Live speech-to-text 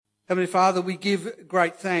Heavenly Father, we give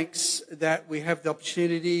great thanks that we have the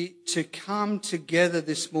opportunity to come together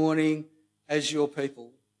this morning as your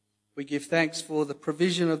people. We give thanks for the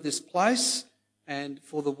provision of this place and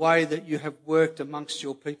for the way that you have worked amongst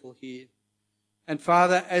your people here. And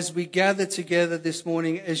Father, as we gather together this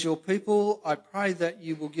morning as your people, I pray that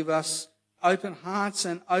you will give us open hearts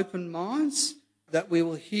and open minds, that we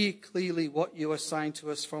will hear clearly what you are saying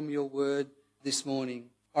to us from your word this morning.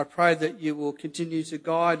 I pray that you will continue to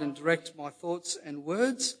guide and direct my thoughts and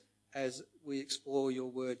words as we explore your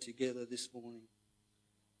word together this morning.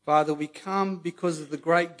 Father, we come because of the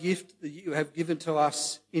great gift that you have given to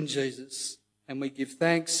us in Jesus, and we give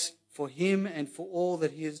thanks for him and for all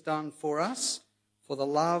that he has done for us, for the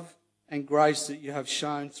love and grace that you have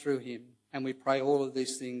shown through him. And we pray all of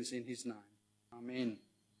these things in his name. Amen.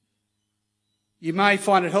 You may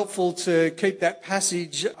find it helpful to keep that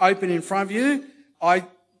passage open in front of you. I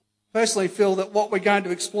personally feel that what we're going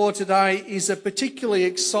to explore today is a particularly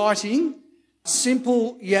exciting,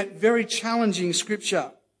 simple yet very challenging scripture.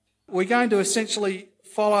 We're going to essentially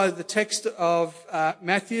follow the text of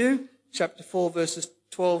Matthew chapter 4 verses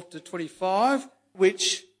 12 to 25,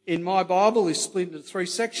 which in my Bible is split into three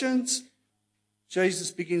sections. Jesus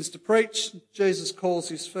begins to preach, Jesus calls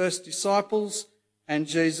his first disciples, and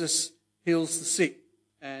Jesus heals the sick.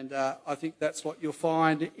 And I think that's what you'll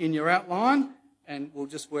find in your outline, and we'll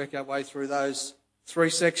just work our way through those three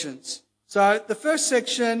sections. So the first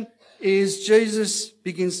section is Jesus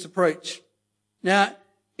begins to preach. Now,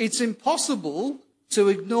 it's impossible to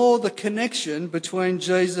ignore the connection between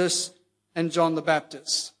Jesus and John the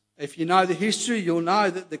Baptist. If you know the history, you'll know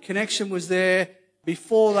that the connection was there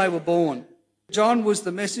before they were born. John was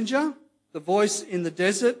the messenger, the voice in the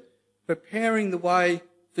desert, preparing the way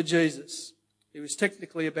for Jesus. He was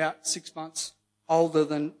technically about 6 months older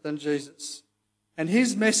than Jesus. And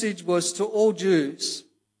his message was to all Jews.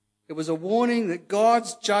 It was a warning that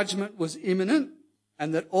God's judgment was imminent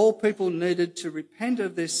and that all people needed to repent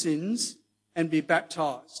of their sins and be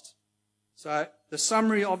baptized. So the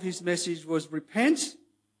summary of his message was, repent,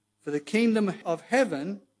 for the kingdom of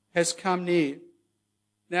heaven has come near.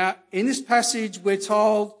 Now, in this passage, we're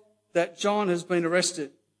told that John has been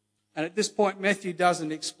arrested. And at this point, Matthew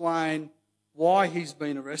doesn't explain why he's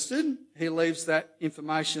been arrested. He leaves that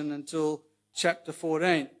information until chapter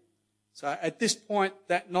 14. So at this point,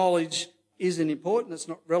 that knowledge isn't important. It's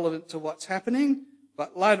not relevant to what's happening.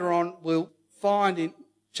 But later on, we'll find in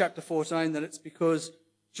chapter 14 that it's because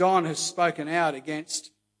John has spoken out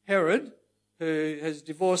against Herod, who has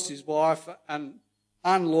divorced his wife and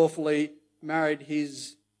unlawfully married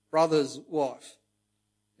his brother's wife.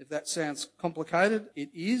 If that sounds complicated, it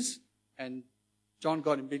is, and John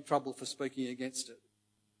got in big trouble for speaking against it.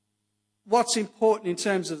 What's important in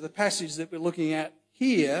terms of the passage that we're looking at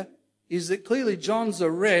here is that clearly John's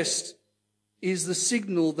arrest is the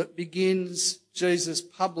signal that begins Jesus'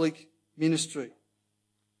 public ministry.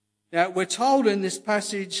 Now, we're told in this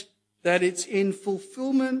passage that it's in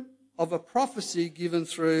fulfillment of a prophecy given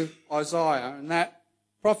through Isaiah, and that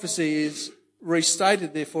prophecy is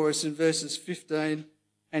restated there for us in verses 15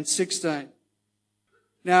 and 16.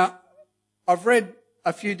 Now, I've read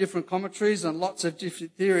a few different commentaries and lots of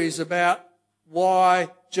different theories about why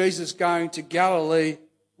Jesus going to Galilee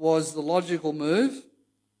was the logical move,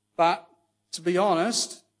 but to be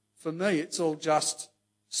honest, for me, it's all just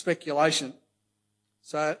speculation.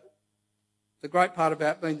 So the great part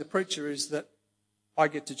about being the preacher is that I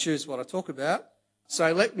get to choose what I talk about.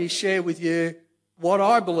 So let me share with you what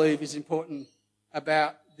I believe is important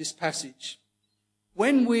about this passage.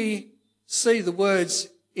 When we see the words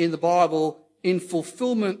in the Bible in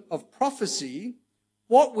fulfillment of prophecy,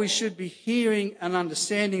 what we should be hearing and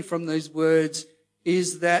understanding from these words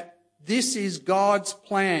is that this is God's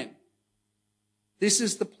plan. This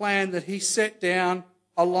is the plan that he set down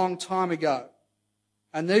a long time ago.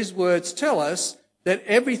 And these words tell us that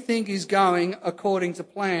everything is going according to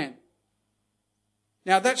plan.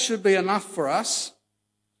 Now, that should be enough for us.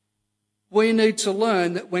 We need to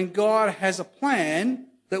learn that when God has a plan,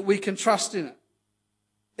 that we can trust in it.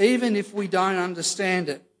 Even if we don't understand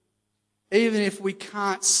it. Even if we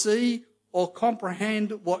can't see or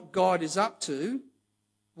comprehend what God is up to,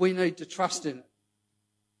 we need to trust in it.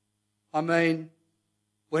 I mean,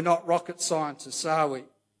 we're not rocket scientists, are we?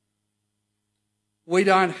 We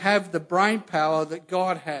don't have the brain power that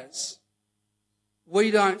God has. We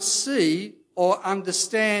don't see or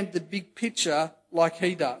understand the big picture like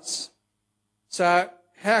he does. So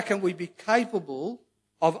how can we be capable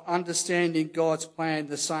of understanding God's plan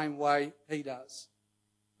the same way he does?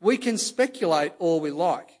 We can speculate all we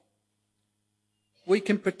like. We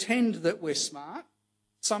can pretend that we're smart,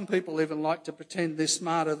 Some people even like to pretend they're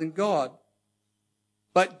smarter than God.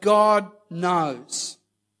 But God knows.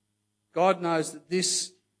 God knows that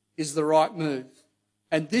this is the right move.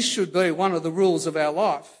 And this should be one of the rules of our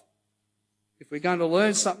life. If we're going to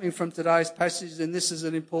learn something from today's passage, then this is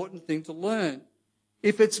an important thing to learn.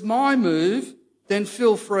 If it's my move, then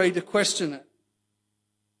feel free to question it.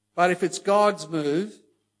 But if it's God's move,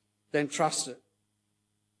 then trust it.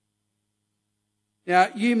 Now,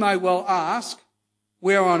 you may well ask,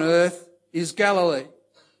 where on earth is Galilee?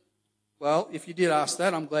 Well, if you did ask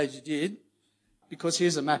that, I'm glad you did, because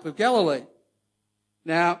here's a map of Galilee.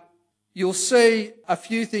 Now, you'll see a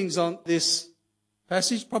few things on this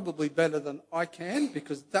passage, probably better than I can,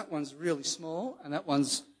 because that one's really small and that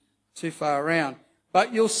one's too far around.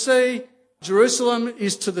 But you'll see Jerusalem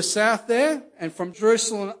is to the south there, and from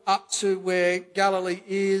Jerusalem up to where Galilee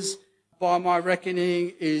is, by my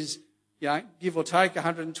reckoning, is, give or take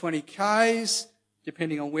 120 k's,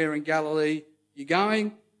 depending on where in Galilee you're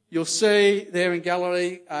going. You'll see there in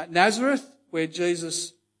Galilee, Nazareth, where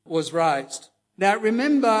Jesus was raised. Now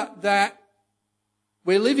remember that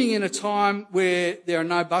we're living in a time where there are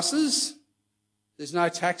no buses, there's no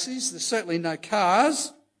taxis, there's certainly no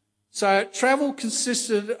cars. So travel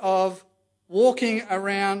consisted of walking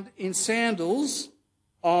around in sandals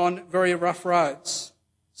on very rough roads.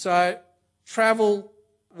 So travel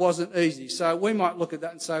wasn't easy. So we might look at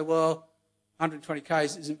that and say, well, 120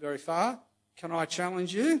 k's isn't very far. Can I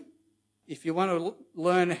challenge you? If you want to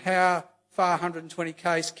learn how far 120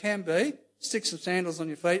 k's can be, stick some sandals on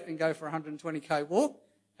your feet and go for a 120k walk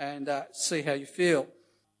and see how you feel.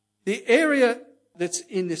 The area that's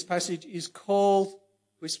in this passage is called,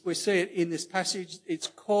 we see it in this passage, it's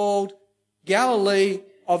called Galilee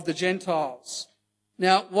of the Gentiles.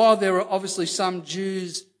 Now, while there are obviously some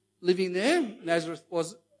Jews living there, Nazareth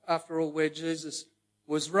was, after all, where Jesus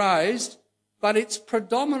was raised, but it's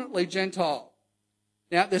predominantly Gentile.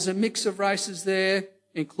 Now, there's a mix of races there,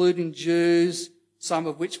 including Jews, some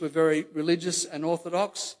of which were very religious and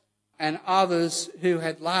orthodox, and others who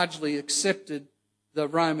had largely accepted the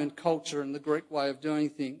Roman culture and the Greek way of doing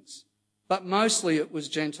things. But mostly it was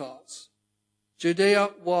Gentiles.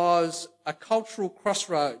 Judea was a cultural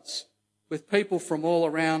crossroads with people from all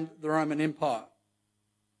around the Roman Empire.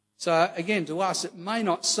 So again, to us, it may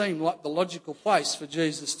not seem like the logical place for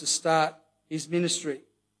Jesus to start his ministry.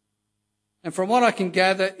 And from what I can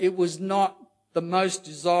gather, it was not the most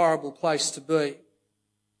desirable place to be.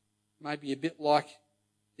 Maybe a bit like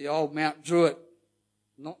the old Mount Druitt,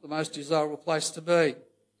 not the most desirable place to be.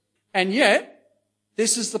 And yet,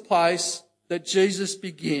 this is the place that Jesus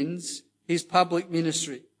begins his public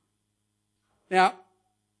ministry. Now,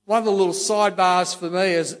 one of the little sidebars for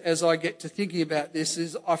me as I get to thinking about this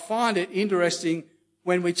is I find it interesting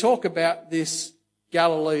when we talk about this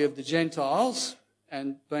Galilee of the Gentiles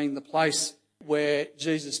and being the place where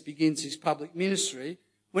Jesus begins his public ministry,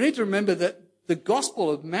 we need to remember that the Gospel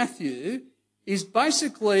of Matthew is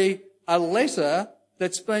basically a letter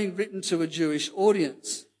that's being written to a Jewish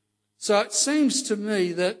audience. So it seems to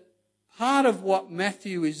me that part of what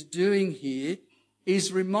Matthew is doing here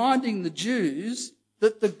is reminding the Jews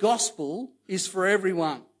that the gospel is for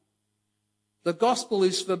everyone. The gospel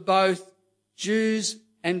is for both Jews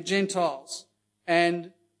and Gentiles.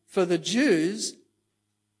 And for the Jews,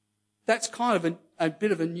 that's kind of a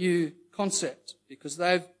bit of a new concept because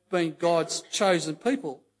they've been God's chosen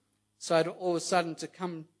people. So to all of a sudden to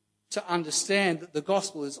come to understand that the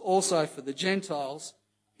gospel is also for the Gentiles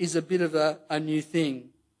is a bit of a new thing.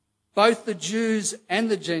 Both the Jews and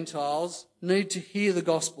the Gentiles need to hear the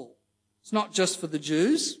gospel. It's not just for the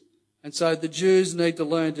Jews, and so the Jews need to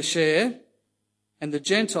learn to share, and the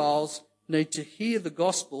Gentiles need to hear the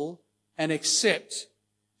gospel and accept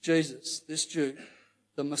Jesus, this Jew,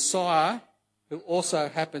 the Messiah, who also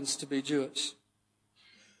happens to be Jewish.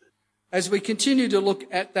 As we continue to look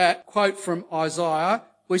at that quote from Isaiah,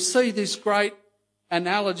 we see this great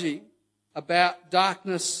analogy about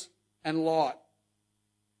darkness and light.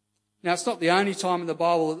 Now, it's not the only time in the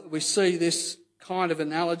Bible that we see this kind of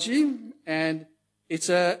analogy, and it's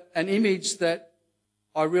an image that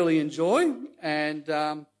I really enjoy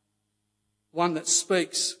and one that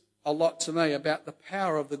speaks a lot to me about the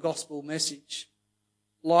power of the gospel message.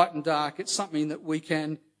 Light and dark, it's something that we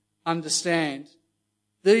can understand.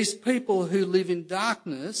 These people who live in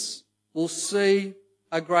darkness will see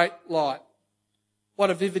a great light.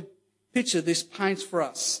 What a vivid picture this paints for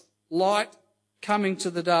us. Light coming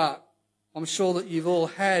to the dark. I'm sure that you've all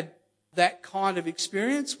had that kind of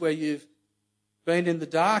experience where you've been in the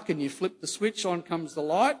dark and you flip the switch, on comes the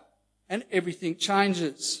light, and everything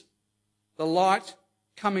changes. The light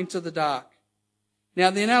coming to the dark. Now,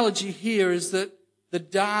 the analogy here is that The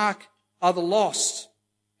dark are the lost,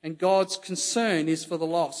 and God's concern is for the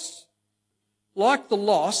lost. Like the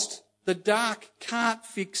lost, the dark can't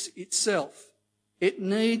fix itself. It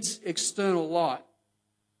needs external light.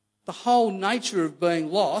 The whole nature of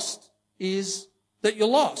being lost is that you're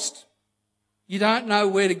lost. You don't know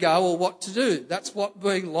where to go or what to do. That's what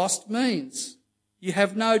being lost means. You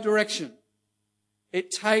have no direction.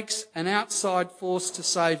 It takes an outside force to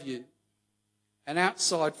save you, an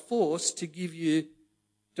outside force to give you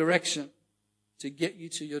direction, to get you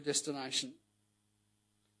to your destination.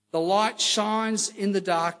 The light shines in the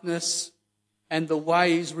darkness and the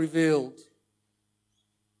way is revealed.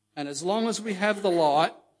 And as long as we have the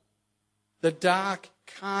light, the dark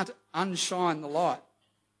can't unshine the light.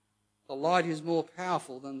 The light is more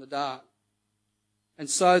powerful than the dark. And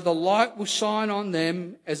so the light will shine on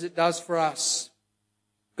them as it does for us.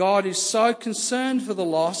 God is so concerned for the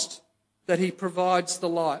lost that he provides the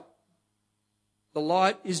light. The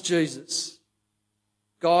light is Jesus,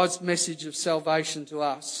 God's message of salvation to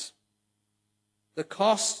us. The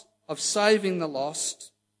cost of saving the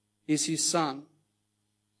lost is his Son.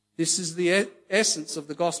 This is the essence of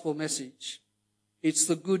the gospel message. It's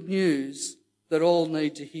the good news that all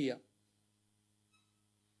need to hear.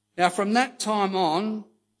 Now, from that time on,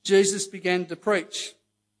 Jesus began to preach,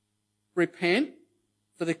 "Repent,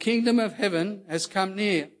 for the kingdom of heaven has come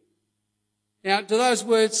near." Now, do those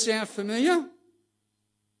words sound familiar?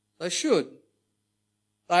 They should.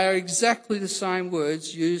 They are exactly the same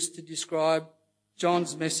words used to describe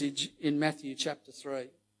John's message in Matthew chapter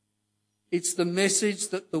 3. It's the message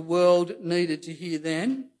that the world needed to hear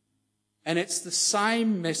then, and it's the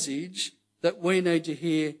same message that we need to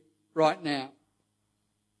hear right now.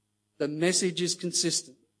 The message is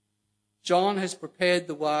consistent. John has prepared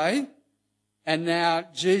the way, and now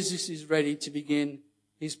Jesus is ready to begin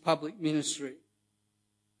his public ministry.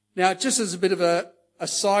 Now, just as a bit of a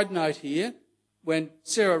side note here, when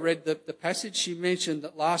Sarah read the passage, she mentioned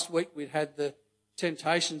that last week we'd had the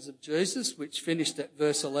temptations of Jesus, which finished at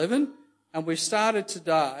verse 11, and we started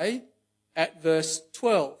today at verse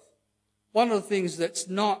 12. One of the things that's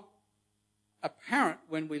not apparent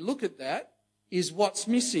when we look at that is what's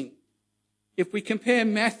missing. If we compare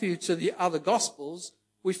Matthew to the other Gospels,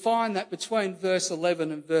 we find that between verse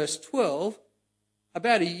 11 and verse 12,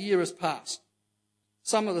 about a year has passed.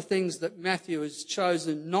 Some of the things that Matthew has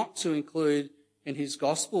chosen not to include in his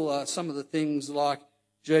Gospel are some of the things like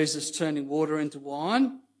Jesus turning water into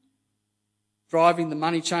wine, driving the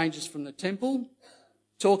money changers from the temple,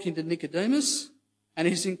 talking to Nicodemus, and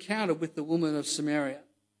his encounter with the woman of Samaria.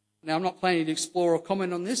 Now, I'm not planning to explore or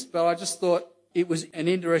comment on this, but I just thought it was an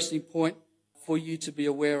interesting point for you to be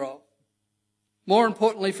aware of. More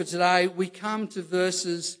importantly for today, we come to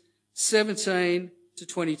verses 17 to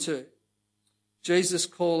 22. Jesus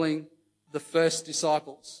calling the first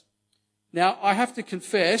disciples. Now, I have to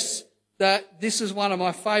confess that this is one of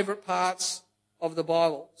my favourite parts of the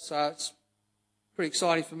Bible. So it's pretty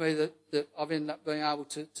exciting for me that I've ended up being able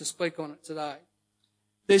to speak on it today.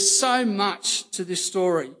 There's so much to this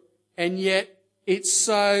story, and yet it's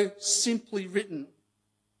so simply written.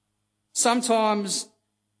 Sometimes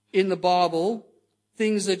in the Bible,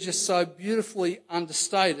 things are just so beautifully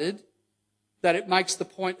understated that it makes the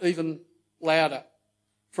point even louder.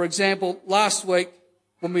 For example, last week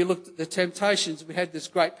when we looked at the temptations, we had this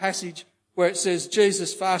great passage where it says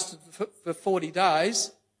Jesus fasted for 40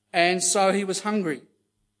 days and so he was hungry.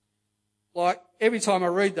 Like, every time I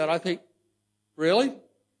read that, I think, really?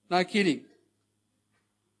 No kidding.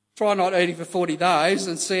 Try not eating for 40 days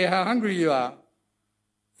and see how hungry you are.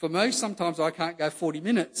 For me, sometimes I can't go 40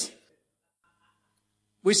 minutes.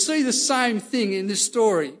 We see the same thing in this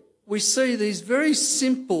story. We see these very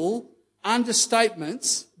simple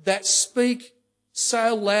understatements that speak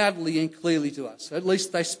so loudly and clearly to us. At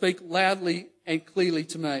least they speak loudly and clearly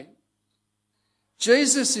to me.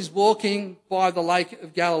 Jesus is walking by the Lake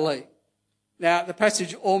of Galilee. Now, the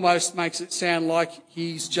passage almost makes it sound like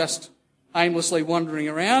he's just aimlessly wandering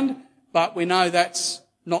around, but we know that's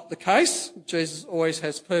not the case. Jesus always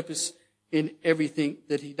has purpose in everything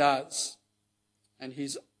that he does. And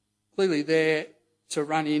he's clearly there to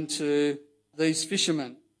run into these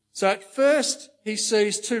fishermen. So at first he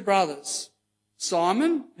sees two brothers,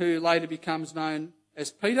 Simon, who later becomes known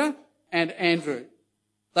as Peter, and Andrew.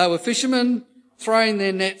 They were fishermen throwing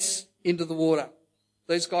their nets into the water.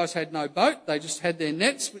 These guys had no boat, they just had their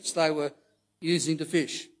nets which they were using to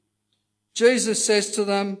fish. Jesus says to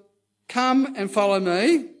them, "Come and follow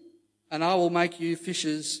me, and I will make you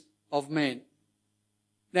fishers of men."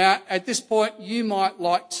 Now, at this point, you might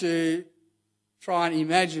like to try and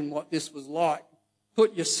imagine what this was like.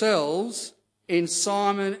 Put yourselves in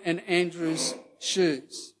Simon and Andrew's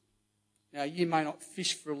shoes. Now, you may not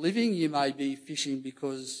fish for a living. You may be fishing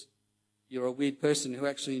because you're a weird person who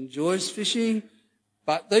actually enjoys fishing.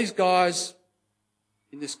 But these guys,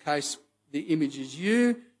 in this case, the image is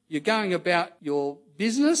you. You're going about your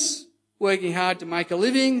business, working hard to make a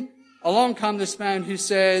living. Along comes this man who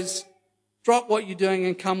says, drop what you're doing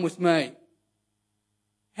and come with me.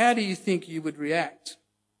 How do you think you would react?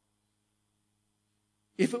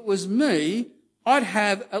 If it was me, I'd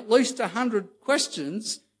have at least 100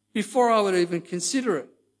 questions before I would even consider it.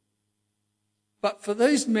 But for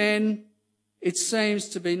these men, it seems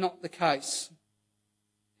to be not the case.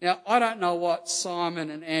 Now, I don't know what Simon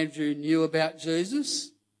and Andrew knew about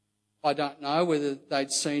Jesus. I don't know whether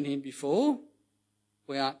they'd seen him before.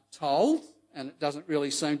 We aren't told, and it doesn't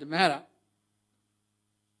really seem to matter.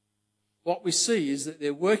 What we see is that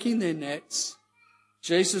they're working their nets.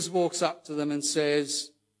 Jesus walks up to them and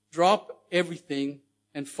says, drop everything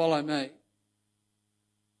and follow me.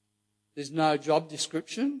 There's no job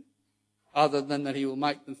description other than that he will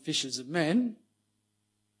make them fishers of men.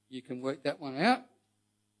 You can work that one out.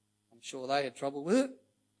 I'm sure they had trouble with it.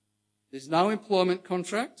 There's no employment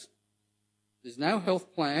contract. There's no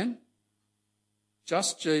health plan.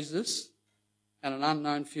 Just Jesus and an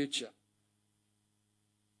unknown future.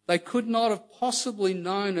 They could not have possibly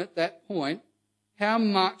known at that point how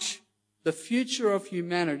much the future of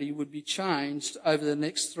humanity would be changed over the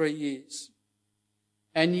next 3 years.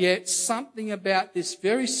 And yet something about this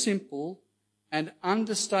very simple and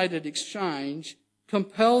understated exchange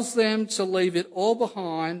compels them to leave it all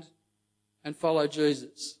behind and follow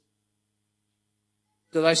Jesus.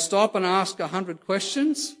 Do they stop and ask 100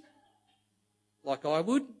 questions, like I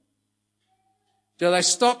would? Do they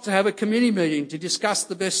stop to have a committee meeting to discuss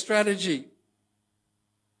the best strategy?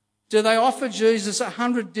 Do they offer Jesus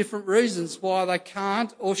 100 different reasons why they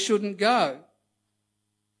can't or shouldn't go?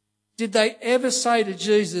 Did they ever say to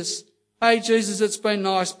Jesus, hey, Jesus, it's been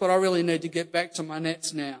nice, but I really need to get back to my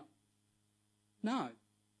nets now? No.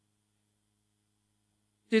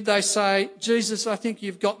 Did they say, Jesus, I think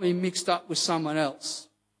you've got me mixed up with someone else?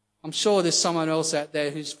 I'm sure there's someone else out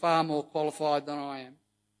there who's far more qualified than I am.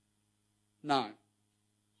 No.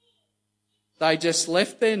 They just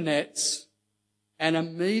left their nets and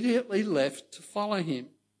immediately left to follow him.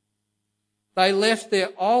 They left their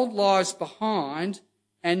old lives behind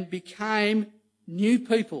and became new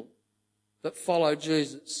people that follow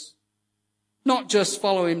Jesus. Not just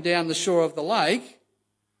follow him down the shore of the lake,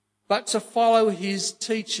 but to follow his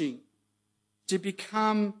teaching, to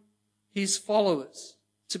become his followers,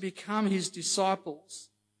 to become his disciples.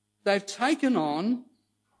 They've taken on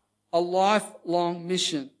a lifelong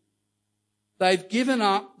mission. They've given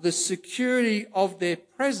up the security of their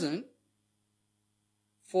present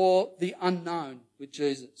for the unknown with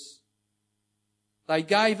Jesus. They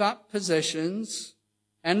gave up possessions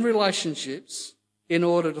and relationships in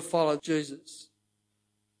order to follow Jesus.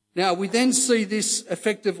 Now, we then see this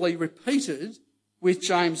effectively repeated with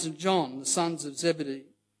James and John, the sons of Zebedee.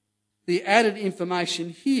 The added information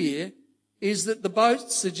here is that the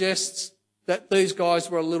boat suggests that these guys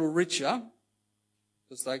were a little richer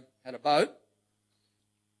because they had a boat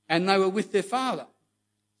and they were with their father.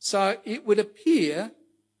 So it would appear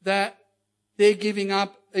that they're giving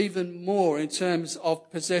up even more in terms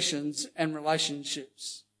of possessions and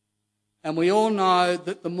relationships. And we all know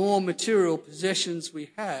that the more material possessions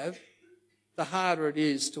we have, the harder it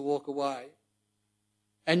is to walk away.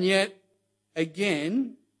 And yet,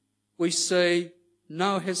 again, we see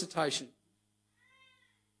no hesitation.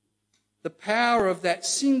 The power of that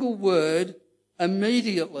single word,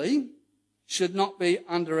 immediately, should not be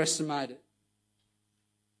underestimated.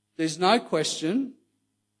 There's no question.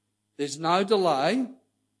 There's no delay.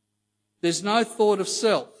 There's no thought of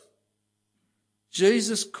self.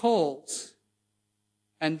 Jesus calls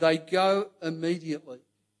and they go immediately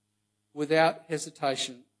without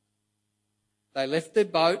hesitation. They left their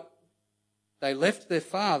boat, they left their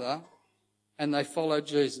father, and they followed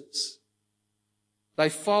Jesus. They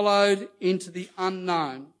followed into the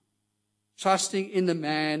unknown, trusting in the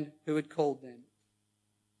man who had called them.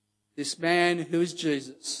 This man who is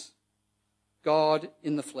Jesus, God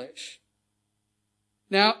in the flesh.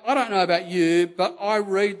 Now, I don't know about you, but I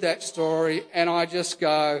read that story and I just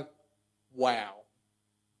go, wow.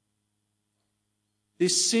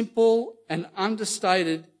 This simple and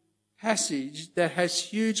understated passage that has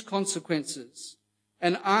huge consequences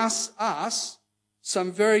and asks us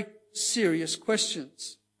some very serious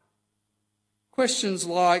questions. Questions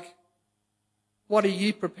like, what are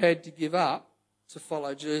you prepared to give up to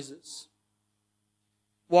follow Jesus?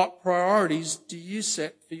 What priorities do you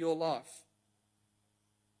set for your life?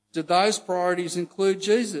 Do those priorities include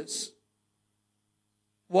Jesus?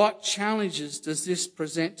 What challenges does this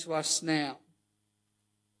present to us now?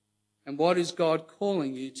 And what is God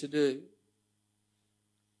calling you to do?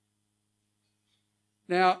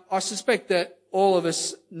 Now, I suspect that all of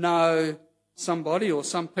us know somebody or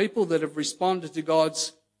some people that have responded to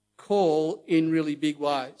God's call in really big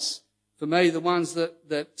ways. For me, the ones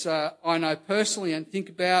that I know personally and think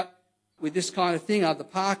about with this kind of thing are the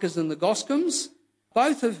Parkers and the Goscombs,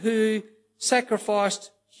 both of who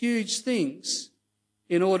sacrificed huge things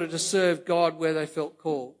in order to serve God where they felt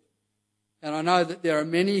called. And I know that there are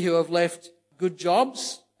many who have left good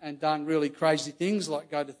jobs and done really crazy things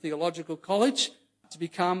like go to theological college to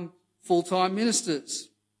become full-time ministers.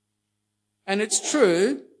 And it's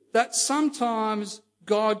true that sometimes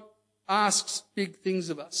God asks big things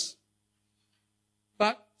of us.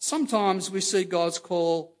 But sometimes we see God's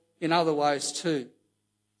call in other ways too.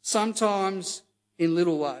 Sometimes in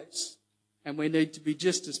little ways. And we need to be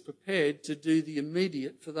just as prepared to do the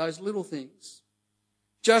immediate for those little things.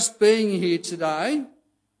 Just being here today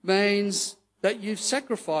means that you've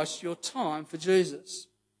sacrificed your time for Jesus.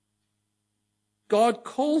 God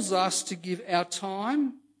calls us to give our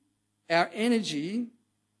time, our energy,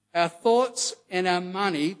 our thoughts and our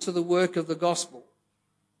money to the work of the gospel.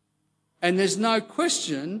 And there's no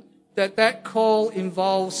question that that call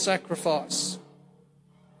involves sacrifice.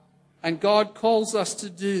 And God calls us to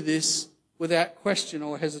do this without question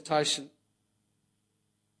or hesitation.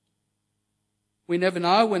 We never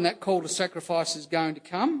know when that call to sacrifice is going to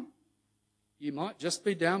come. You might just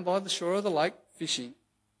be down by the shore of the lake fishing.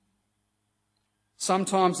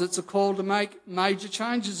 Sometimes it's a call to make major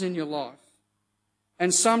changes in your life.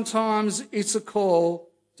 And sometimes it's a call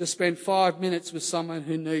to spend 5 minutes with someone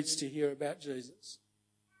who needs to hear about Jesus.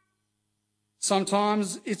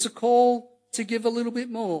 Sometimes it's a call to give a little bit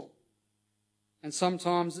more. And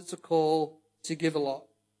sometimes it's a call to give a lot.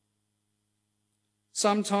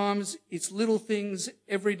 Sometimes it's little things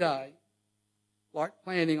every day, like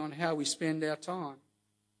planning on how we spend our time,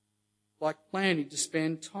 like planning to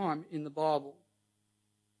spend time in the Bible,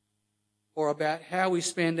 or about how we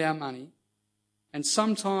spend our money. And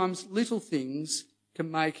sometimes little things can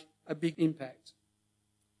make a big impact.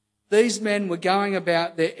 These men were going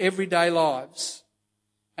about their everyday lives,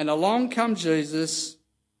 and along comes Jesus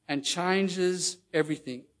and changes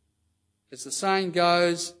everything. As the saying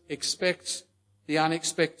goes, expect the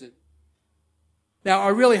unexpected. Now, I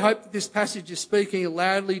really hope that this passage is speaking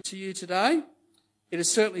loudly to you today. It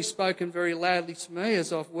has certainly spoken very loudly to me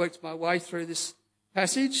as I've worked my way through this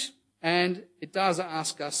passage, and it does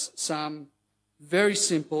ask us some very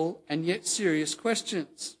simple and yet serious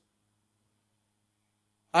questions.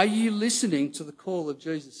 Are you listening to the call of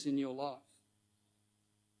Jesus in your life?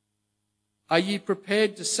 Are you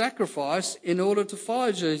prepared to sacrifice in order to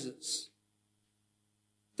follow Jesus?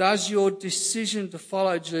 Does your decision to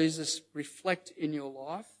follow Jesus reflect in your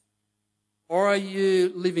life? Or are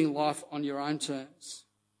you living life on your own terms?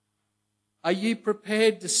 Are you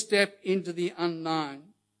prepared to step into the unknown,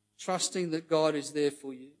 trusting that God is there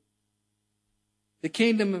for you? The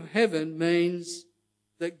kingdom of heaven means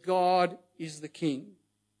that God is the King.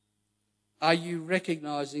 Are you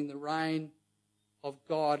recognizing the reign of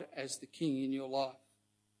God as the King in your life?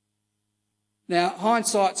 Now,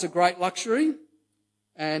 hindsight's a great luxury,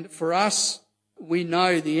 and for us, we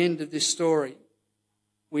know the end of this story.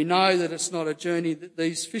 We know that it's not a journey that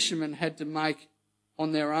these fishermen had to make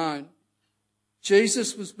on their own.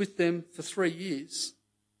 Jesus was with them for 3 years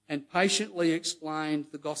and patiently explained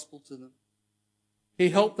the gospel to them. He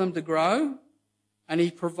helped them to grow, and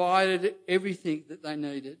he provided everything that they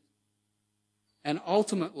needed. And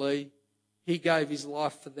ultimately, he gave his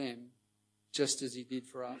life for them, just as he did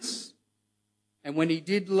for us. And when he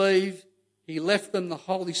did leave, he left them the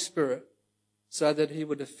Holy Spirit so that he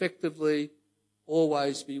would effectively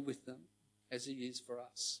always be with them as he is for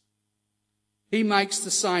us. He makes the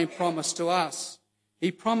same promise to us.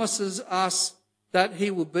 He promises us that he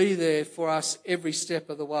will be there for us every step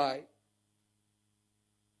of the way.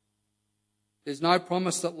 There's no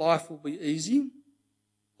promise that life will be easy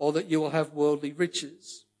or that you will have worldly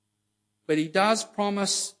riches. But he does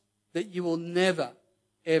promise that you will never,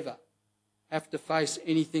 ever have to face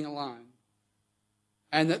anything alone.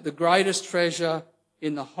 And that the greatest treasure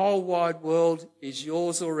in the whole wide world is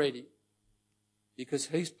yours already, because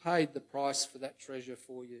he's paid the price for that treasure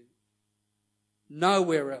for you.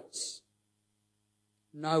 Nowhere else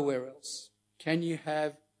can you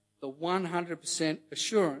have the 100%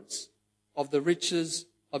 assurance of the riches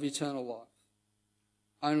of eternal life.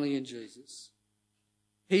 Only in Jesus.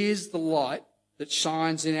 He is the light that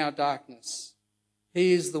shines in our darkness.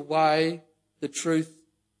 He is the way, the truth,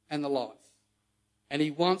 and the life. and he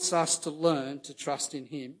wants us to learn to trust in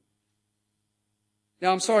him.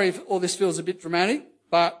 Now, I'm sorry if all this feels a bit dramatic,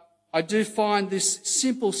 but I do find this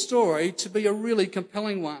simple story to be a really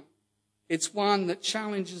compelling one. It's one that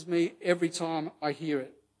challenges me every time I hear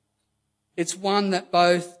it. It's one that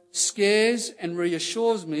both scares and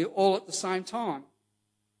reassures me all at the same time.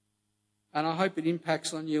 And I hope it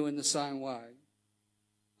impacts on you in the same way.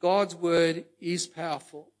 God's word is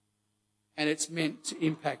powerful, and it's meant to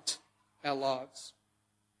impact our lives.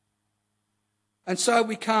 And so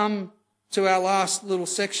we come to our last little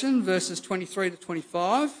section, verses 23 to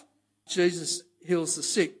 25. Jesus heals the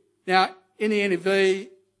sick. Now, in the NIV,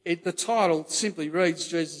 the title simply reads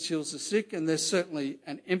Jesus heals the sick, and there's certainly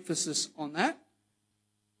an emphasis on that.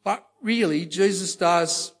 But really, Jesus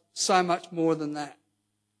does so much more than that.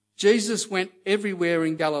 Jesus went everywhere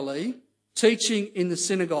in Galilee, teaching in the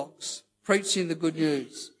synagogues, preaching the good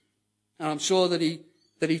news. And I'm sure that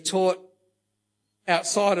he taught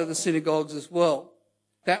outside of the synagogues as well.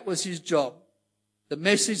 That was his job. The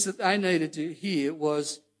message that they needed to hear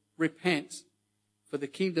was repent, for the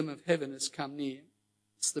kingdom of heaven has come near.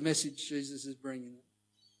 It's the message Jesus is bringing them.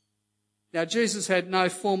 Now, Jesus had no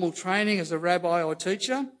formal training as a rabbi or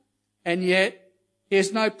teacher, and yet he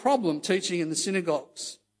has no problem teaching in the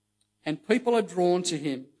synagogues. And people are drawn to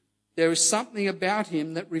him. There is something about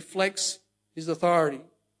him that reflects his authority.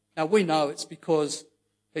 Now, we know it's because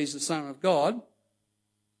he's the Son of God.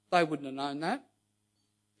 They wouldn't have known that.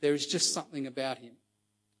 There is just something about him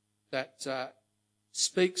that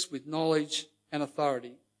speaks with knowledge and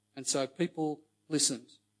authority. And so people listened.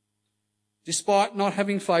 Despite not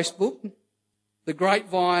having Facebook, the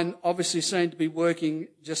grapevine obviously seemed to be working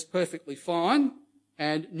just perfectly fine,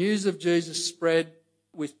 and news of Jesus spread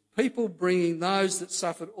with people bringing those that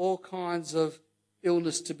suffered all kinds of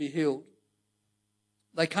illness to be healed.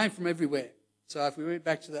 They came from everywhere. So if we went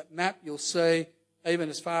back to that map, you'll see even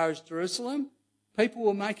as far as Jerusalem, people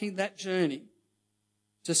were making that journey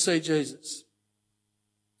to see Jesus.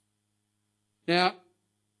 Now,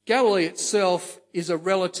 Galilee itself is a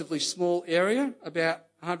relatively small area, about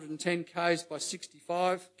 110 k's by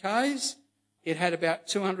 65 k's. It had about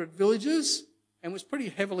 200 villages and was pretty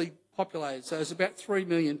heavily populated. So there's about 3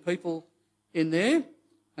 million people in there.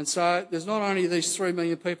 And so there's not only these 3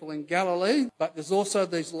 million people in Galilee, but there's also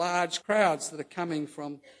these large crowds that are coming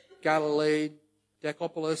from Galilee,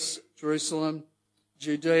 Decapolis, Jerusalem,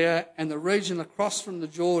 Judea, and the region across from the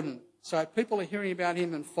Jordan. So people are hearing about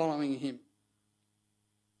him and following him.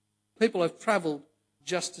 People have travelled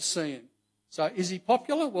just to see him. So is he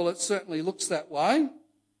popular? Well, it certainly looks that way.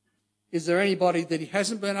 Is there anybody that he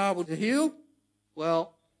hasn't been able to heal?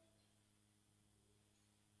 Well,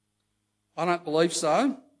 I don't believe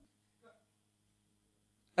so.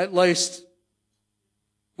 At least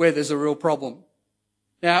where there's a real problem.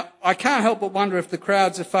 Now, I can't help but wonder if the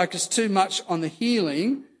crowds have focused too much on the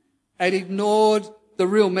healing and ignored the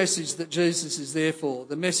real message that Jesus is there for,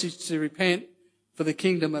 the message to repent, for the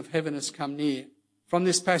kingdom of heaven has come near. From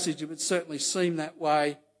this passage, it would certainly seem that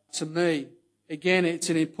way to me. Again, it's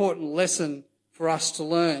an important lesson for us to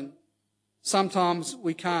learn. Sometimes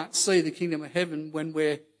we can't see the kingdom of heaven when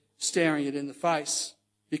we're staring it in the face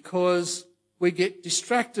because we get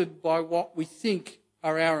distracted by what we think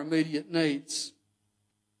are our immediate needs.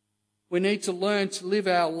 We need to learn to live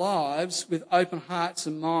our lives with open hearts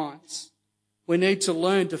and minds. We need to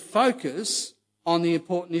learn to focus on the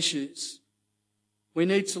important issues. We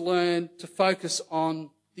need to learn to focus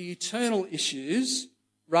on the eternal issues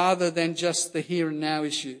rather than just the here and now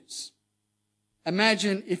issues.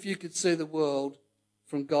 Imagine if you could see the world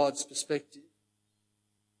from God's perspective.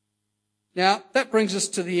 Now, that brings us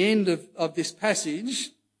to the end of this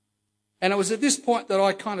passage, and it was at this point that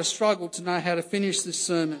I kind of struggled to know how to finish this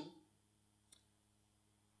sermon.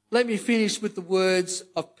 Let me finish with the words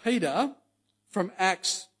of Peter from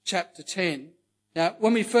Acts chapter 10. Now,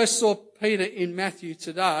 when we first saw Peter in Matthew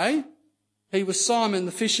today, he was Simon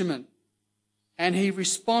the fisherman, and he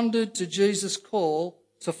responded to Jesus' call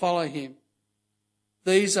to follow him.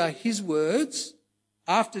 These are his words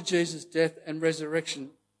after Jesus' death and resurrection.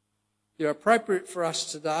 They're appropriate for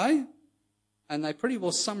us today, and they pretty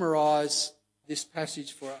well summarise this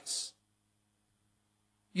passage for us.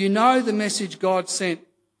 You know the message God sent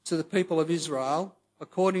to the people of Israel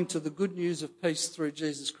according to the good news of peace through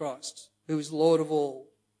Jesus Christ, who is Lord of all.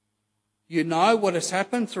 You know what has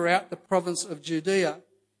happened throughout the province of Judea,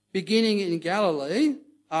 beginning in Galilee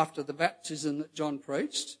after the baptism that John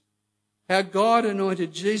preached, how God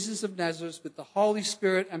anointed Jesus of Nazareth with the Holy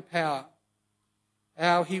Spirit and power,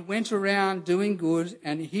 how he went around doing good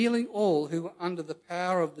and healing all who were under the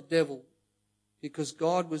power of the devil, because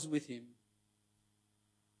God was with him.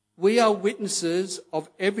 We are witnesses of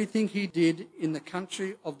everything he did in the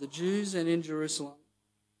country of the Jews and in Jerusalem.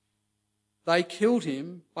 They killed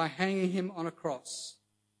him by hanging him on a cross.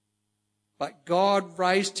 But God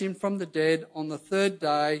raised him from the dead on the third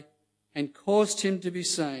day and caused him to be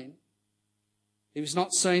seen. He was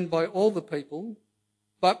not seen by all the people,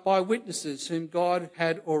 but by witnesses whom God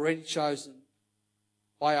had already chosen,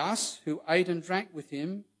 by us who ate and drank with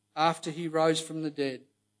him after he rose from the dead.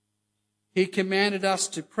 He commanded us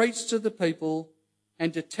to preach to the people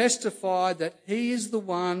and to testify that he is the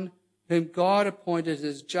one whom God appointed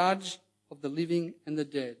as judge of the living and the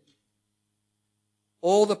dead.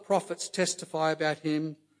 All the prophets testify about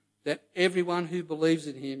him that everyone who believes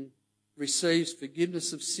in him receives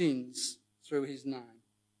forgiveness of sins through his name.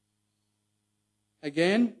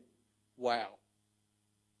 Again, wow.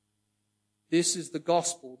 This is the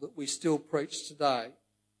gospel that we still preach today,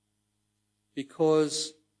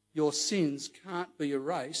 because your sins can't be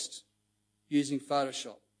erased using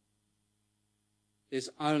Photoshop. There's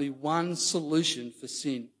only one solution for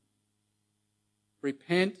sin.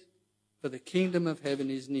 Repent, for the kingdom of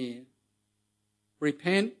heaven is near.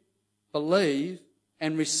 Repent, believe,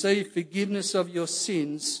 and receive forgiveness of your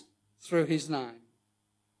sins through his name.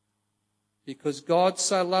 Because God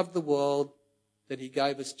so loved the world that he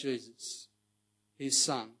gave us Jesus, his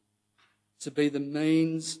Son, to be the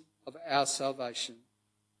means of our salvation.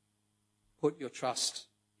 Put your trust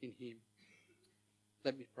in him.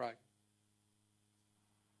 Let me pray.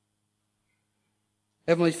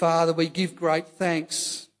 Heavenly Father, we give great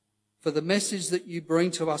thanks for the message that you bring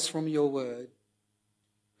to us from your word.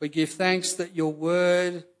 We give thanks that your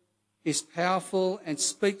word is powerful and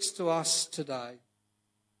speaks to us today.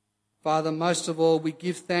 Father, most of all, we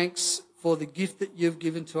give thanks for the gift that you've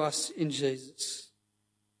given to us in Jesus,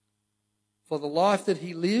 for the life that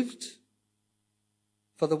he lived,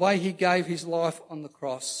 for the way he gave his life on the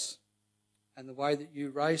cross, and the way that you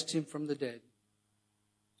raised him from the dead.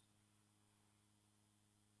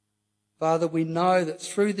 Father, we know that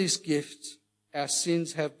through this gift our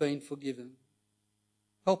sins have been forgiven.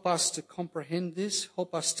 Help us to comprehend this.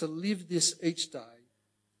 Help us to live this each day.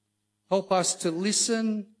 Help us to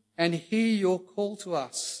listen and hear your call to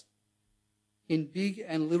us in big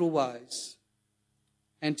and little ways,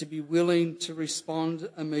 and to be willing to respond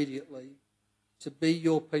immediately, to be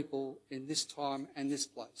your people in this time and this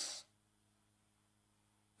place.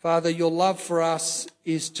 Father, your love for us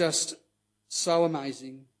is just so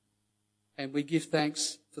amazing. And we give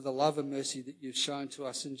thanks for the love and mercy that you've shown to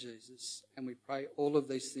us in Jesus. And we pray all of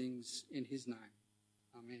these things in his name.